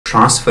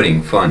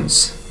transferring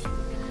funds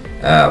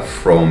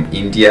from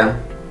India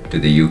to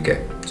the UK.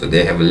 So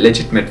they have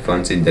legitimate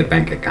funds in their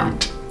bank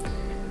account,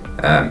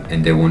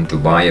 and they want to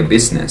buy a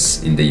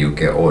business in the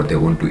UK, or they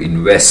want to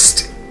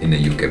invest in a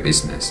UK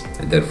business.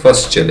 And their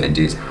first challenge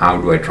is, how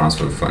do I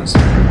transfer funds?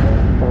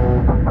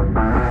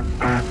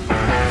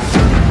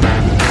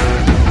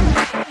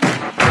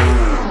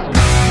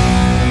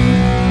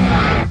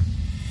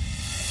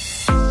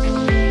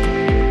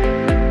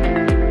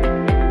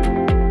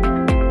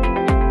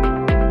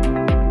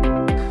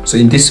 So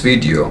in this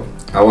video,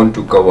 I want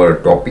to cover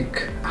a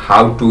topic,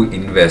 how to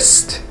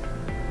invest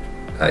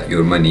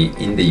your money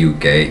in the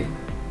UK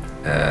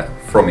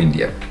from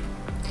India.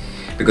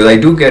 Because I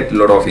do get a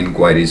lot of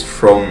inquiries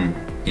from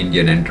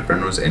Indian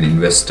entrepreneurs and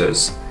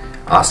investors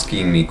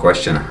asking me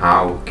question,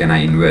 how can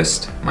I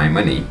invest my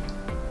money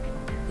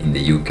in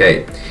the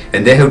UK?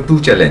 And they have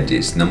two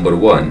challenges. Number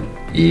one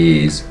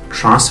is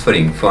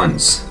transferring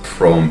funds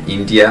from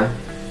India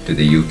to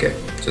the UK.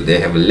 So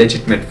they have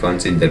legitimate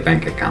funds in their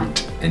bank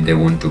account and they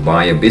want to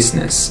buy a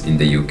business in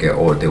the UK,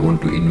 or they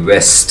want to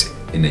invest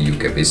in a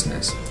UK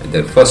business. And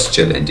their first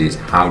challenge is,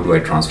 how do I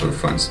transfer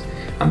funds?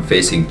 I'm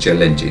facing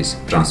challenges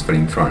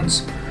transferring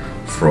funds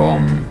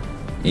from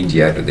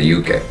India to the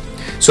UK.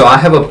 So I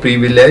have a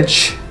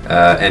privilege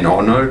and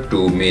honor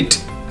to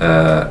meet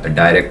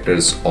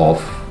directors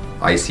of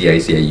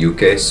ICICI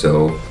UK.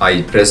 So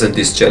I present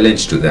this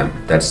challenge to them.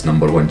 That's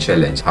number one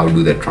challenge. How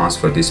do they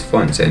transfer these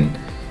funds? And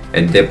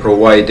they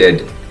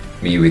provided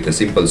me with a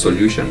simple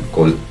solution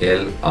called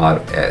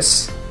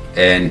LRS,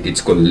 and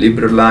it's called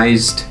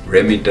Liberalized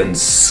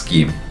Remittance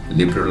Scheme.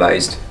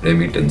 Liberalized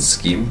Remittance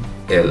Scheme,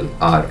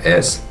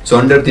 LRS. So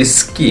under this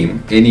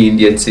scheme, any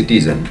Indian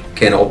citizen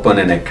can open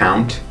an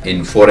account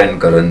in foreign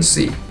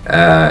currency,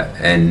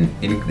 and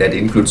that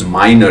includes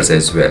minors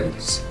as well.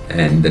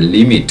 And the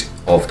limit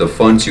of the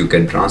funds you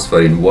can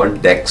transfer in one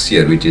tax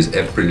year, which is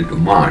April to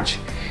March,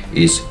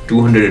 is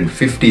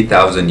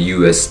 250,000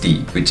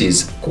 USD, which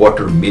is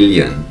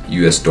 $250,000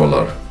 US.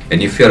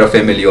 And if you're a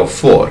family of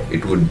 4,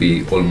 it would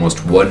be almost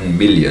 $1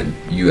 million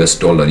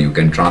US you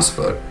can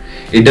transfer.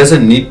 It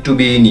doesn't need to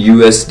be in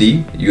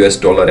USD, US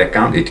dollar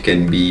account. It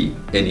can be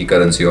any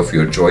currency of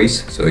your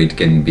choice. So it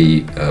can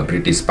be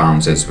British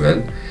pounds as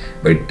well.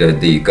 But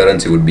the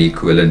currency would be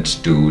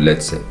equivalent to,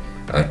 let's say,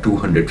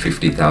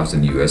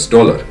 250,000 US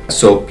dollar.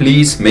 So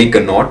please make a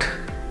note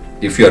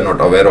if you are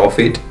not aware of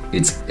it.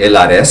 It's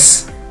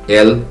LRS,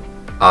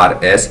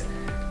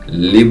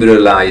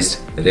 Liberalized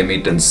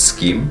Remittance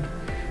Scheme.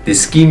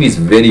 This scheme is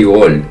very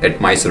old, at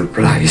my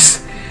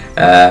surprise.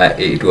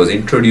 It was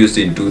introduced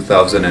in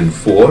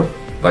 2004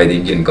 by the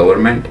Indian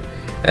government,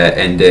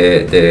 and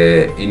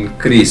they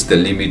increased the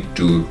limit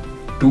to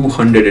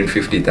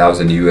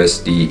 250,000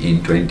 USD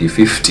in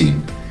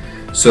 2015.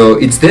 So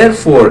it's there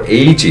for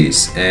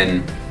ages,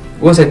 and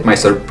was at my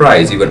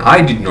surprise, even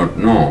I did not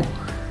know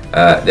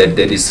that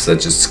there is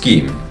such a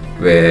scheme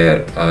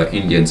where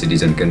Indian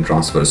citizen can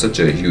transfer such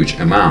a huge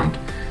amount.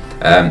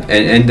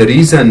 And the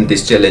reason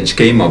this challenge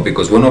came up,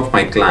 because one of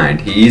my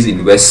clients, he is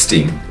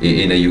investing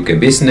in a UK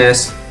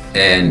business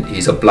and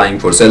he's applying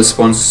for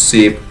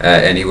self-sponsorship,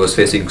 and he was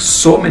facing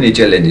so many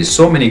challenges,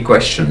 so many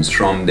questions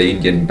from the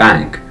Indian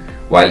bank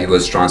while he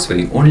was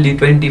transferring only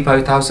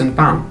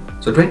 £25,000.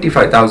 So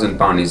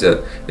 £25,000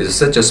 is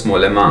such a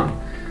small amount.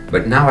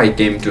 But now I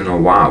came to know,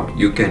 wow,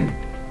 you can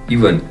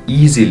even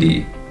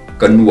easily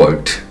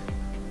convert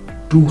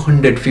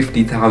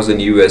 250,000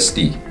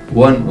 USD,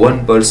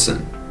 one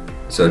person.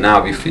 So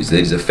now if there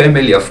is a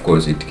family, of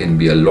course it can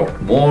be a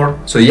lot more.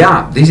 So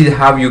yeah, this is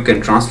how you can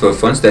transfer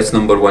funds. That's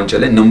number one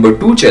challenge. Number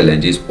two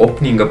challenge is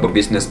opening up a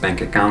business bank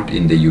account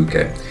in the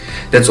UK.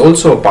 That's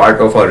also a part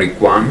of our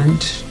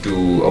requirement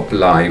to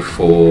apply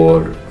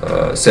for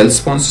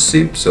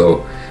self-sponsorship.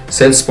 So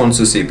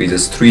self-sponsorship is a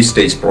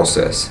 3-stage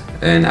process,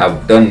 and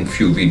I've done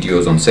few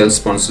videos on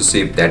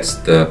self-sponsorship. That's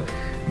the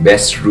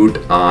best route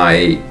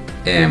I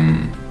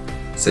am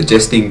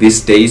suggesting these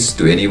days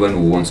to anyone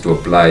who wants to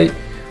apply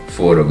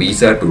for a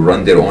visa to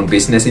run their own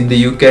business in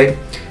the UK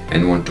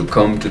and want to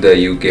come to the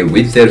UK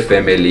with their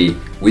family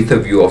with a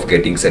view of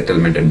getting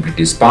settlement and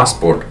British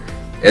passport.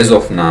 As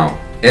of now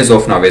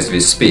as we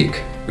speak,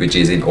 which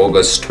is in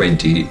August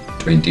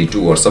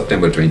 2022 or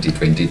September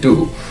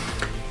 2022,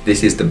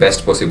 this is the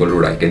best possible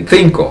route I can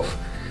think of.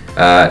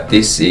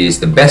 This is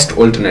the best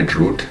alternate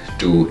route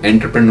to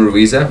entrepreneur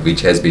visa,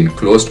 which has been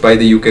closed by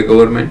the UK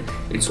government.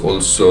 It's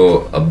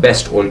also a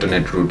best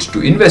alternate route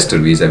to investor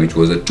visa, which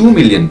was a £2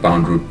 million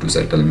route to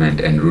settlement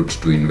and route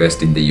to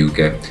invest in the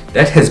UK.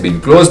 That has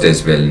been closed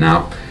as well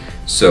now.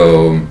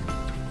 So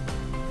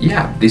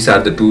yeah, these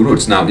are the two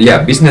routes. Now,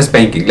 yeah, business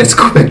banking. Let's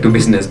go back to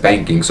business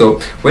banking. So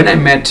when I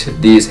met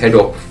this head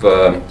of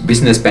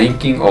business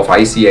banking of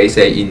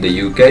ICICI in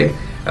the UK,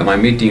 my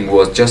meeting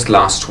was just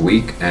last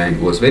week, and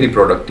it was very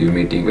productive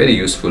meeting, very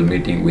useful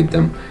meeting with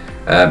them.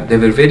 They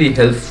were very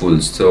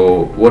helpful.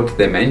 So what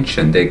they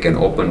mentioned, they can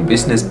open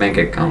business bank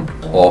account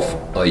of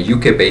a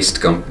UK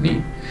based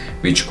company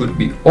which could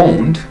be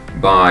owned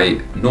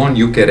by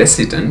non-UK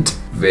resident,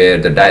 where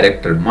the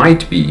director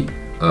might be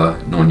a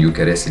non-UK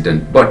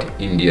resident but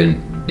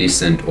Indian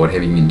descent or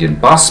having Indian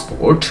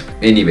passport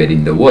anywhere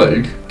in the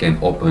world can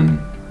open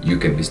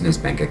UK business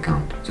bank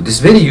account. So this is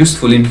very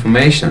useful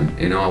information.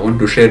 I want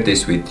to share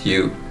this with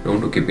you. I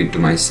don't want to keep it to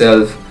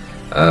myself.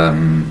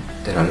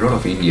 There are a lot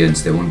of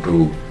Indians, they want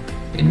to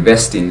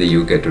invest in the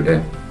UK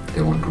today.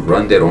 They want to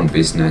run their own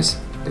business.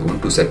 They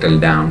want to settle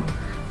down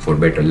for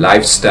better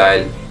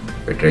lifestyle,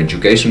 better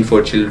education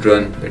for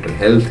children, better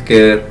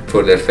healthcare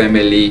for their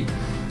family,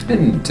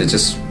 and they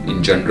just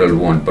in general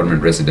want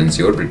permanent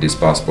residency or British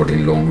passport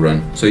in long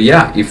run. So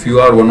yeah, if you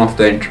are one of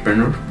the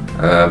entrepreneur,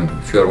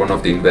 if you are one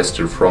of the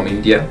investor from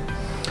India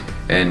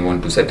and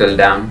want to settle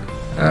down,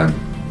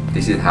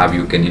 this is how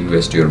you can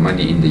invest your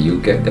money in the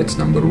UK. That's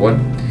number one.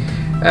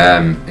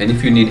 And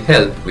if you need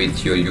help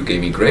with your UK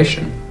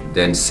immigration,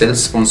 then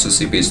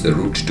self-sponsorship is the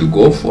route to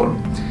go for.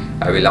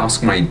 I will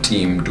ask my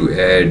team to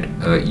add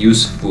a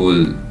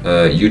useful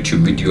YouTube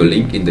video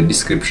link in the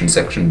description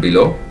section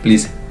below.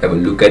 Please have a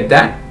look at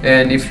that.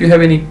 And if you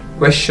have any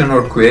question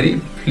or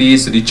query,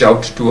 please reach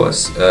out to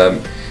us.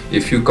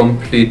 If you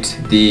complete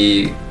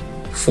the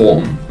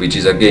form, which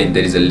is again,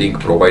 there is a link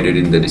provided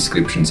in the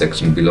description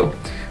section below,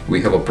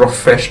 we have a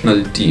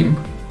professional team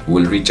who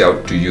will reach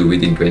out to you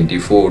within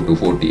 24 to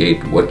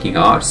 48 working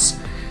hours,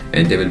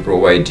 and they will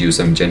provide you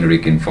some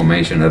generic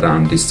information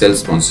around the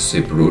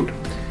self-sponsorship route.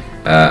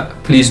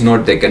 Please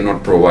note, they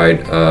cannot provide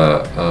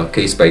a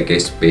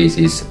case-by-case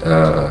basis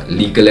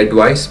legal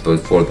advice, but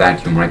for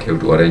that you might have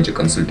to arrange a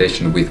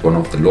consultation with one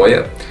of the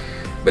lawyer.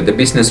 But the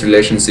business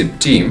relationship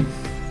team,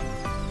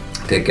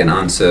 they can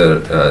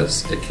answer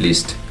at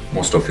least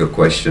most of your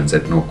questions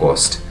at no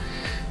cost.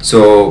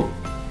 So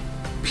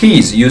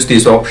please use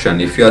this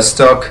option. If you are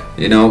stuck,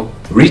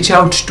 reach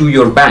out to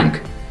your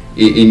bank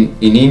in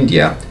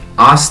India.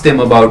 Ask them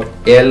about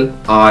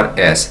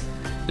LRS,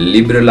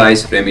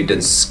 Liberalized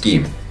Remittance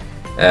Scheme.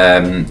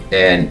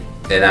 And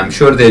I'm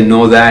sure they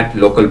know that.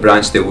 Local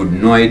branch, they would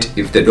know it.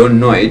 If they don't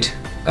know it,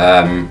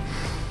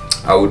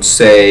 I would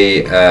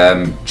say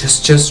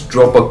just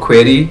drop a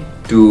query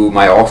to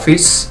my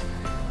office.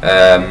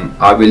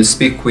 I will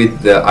speak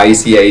with the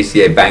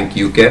ICICI Bank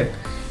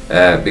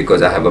UK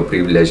because I have a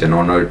privilege and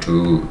honor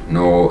to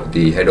know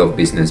the head of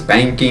business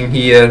banking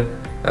here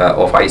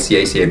of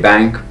ICICI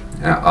Bank.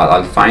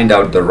 I'll find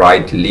out the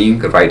right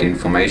link, right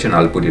information.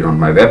 I'll put it on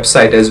my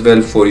website as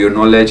well for your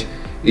knowledge.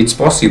 It's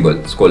possible.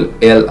 It's called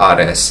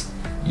LRS.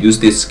 Use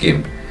this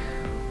scheme.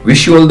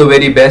 Wish you all the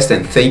very best,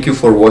 and thank you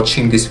for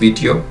watching this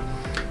video.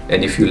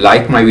 And if you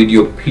like my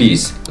video,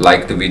 please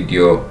like the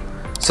video,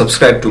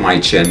 subscribe to my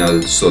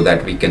channel so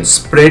that we can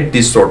spread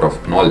this sort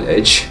of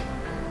knowledge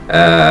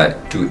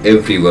to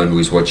everyone who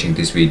is watching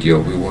this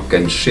video. We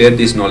can share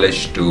this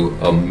knowledge to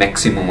a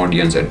maximum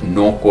audience at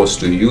no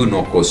cost to you,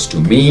 no cost to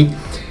me.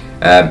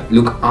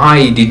 Look,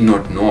 I did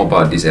not know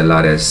about this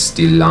LRS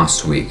till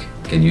last week.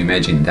 Can you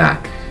imagine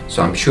that?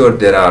 So I'm sure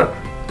there are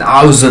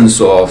thousands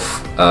of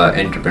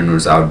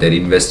entrepreneurs out there,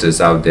 investors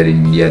out there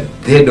in India,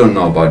 they don't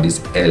know about this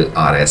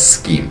LRS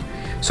scheme.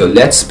 So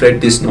let's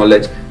spread this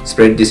knowledge,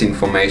 spread this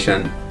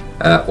information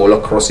all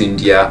across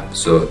India,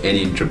 so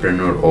any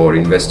entrepreneur or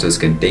investors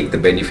can take the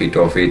benefit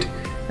of it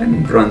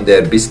and run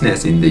their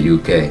business in the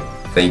UK.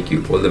 Thank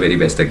you. All the very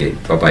best again.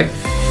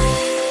 Bye-bye.